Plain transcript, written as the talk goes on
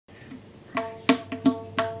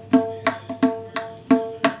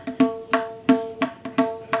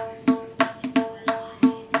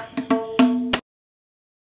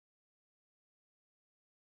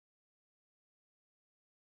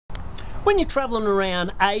When you're travelling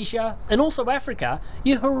around Asia and also Africa,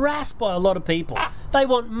 you're harassed by a lot of people. They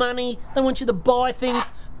want money, they want you to buy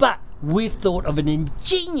things, but we've thought of an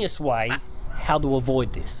ingenious way how to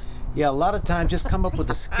avoid this. Yeah, a lot of times just come up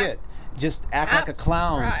with a skit. Just act like a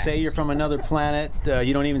clown, say you're from another planet,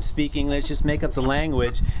 you don't even speak English, just make up the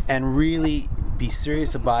language and really be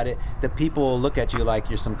serious about it. The people will look at you like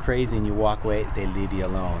you're some crazy and you walk away, they leave you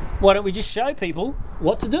alone. Why don't we just show people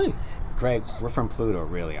what to do? Greg, we're from Pluto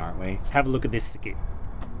really, aren't we? Have a look at this skit.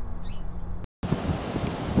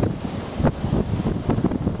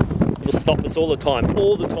 People stop us all the time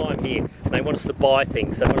here. They want us to buy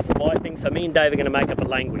things. So me and Dave are going to make up a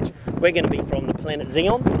language. We're going to be from the planet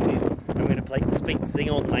Xeon. And we're going to speak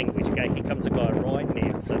Xeon language. Okay, here comes a guy right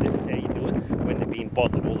now. So this is how you do it when they're being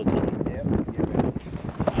bothered all the time. Yep.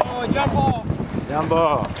 Oh, Jumbo!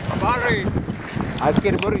 Jumbo! Barry!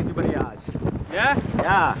 Yeah?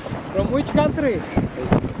 Yeah. From which country?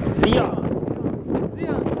 Xeon.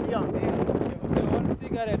 Xeon. Okay, one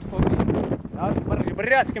cigarette for me.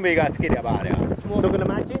 Smoke. Tugu na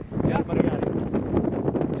maji? Yeah.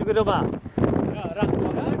 Tugu na ba? Yeah, Rasta.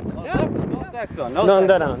 Yeah. No.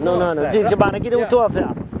 Jabana gidi utu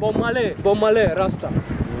afya. Bomale, Rasta.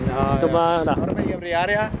 Tumara.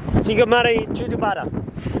 Siga mari chudi bara.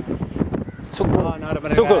 Suku.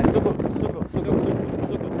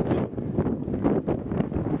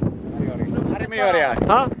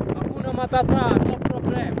 Huh? Hakuna matata, no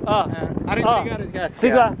problem.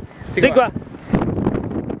 Sigwa.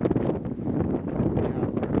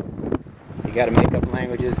 You got to make up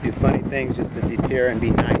languages, do funny things just to deter and be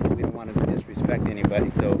nice. We don't want to disrespect anybody,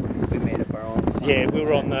 so we made up our own song. Yeah,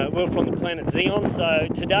 we're from the planet Xeon, so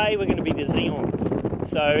today we're going to be the Xeons.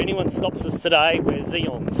 So anyone stops us today, we're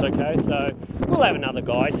Xeons, okay? So we'll have another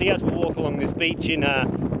guy. See, as we walk along this beach in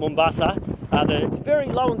Mombasa, it's very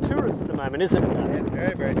low on tourists at the moment, isn't it? Yeah, it's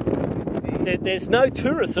very, very slow. There's no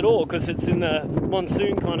tourists at all because it's in the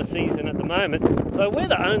monsoon kind of season at the moment. So we're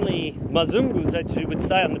the only Mazungus that you would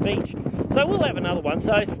say on the beach. So we'll have another one.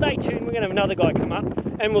 So stay tuned. We're going to have another guy come up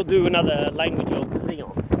and we'll do another language of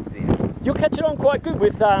Xeon. You'll catch it on quite good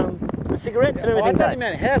with cigarettes and everything. I thought you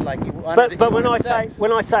meant head, like you wanted. But when I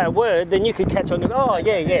say a word, then you could catch on. Oh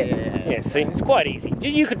yeah. See, it's quite easy.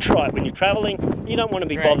 You could try it when you're travelling. You don't want to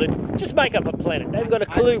be bothered. Just make up a planet. They've got a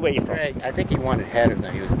clue where you're from. I think he wanted head or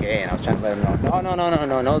something. He was gay, and I was trying to let him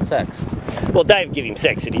know. No sex. Well, Dave give him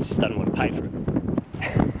sex, and he just doesn't want to pay for it.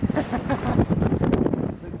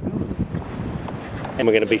 And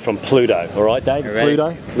we're going to be from Pluto, all right, Dave?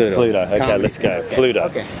 Pluto. Okay, let's go. Pluto.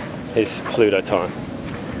 Okay. It's Pluto time.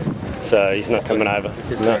 So he's not coming over.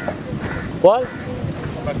 No. What?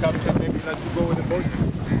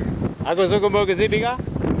 Ako suko mo kasi biga?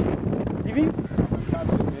 TV?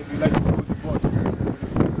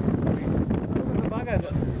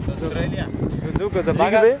 Australia. Suko sa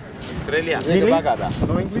baga? Australia.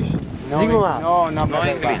 No English? No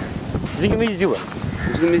English. Zigmi Juba.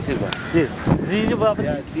 Zigmi Juba. Zizuba.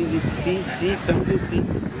 Yeah, see, something see.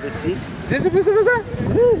 See?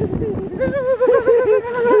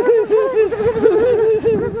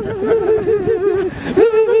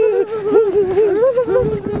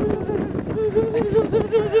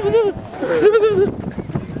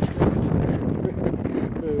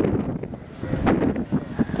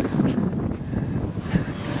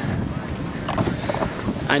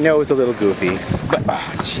 I know it was a little goofy, but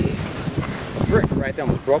oh jeez, brick right there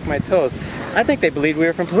almost broke my toes. I think they believed we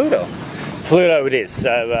were from Pluto. Pluto it is.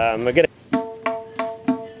 So we're going to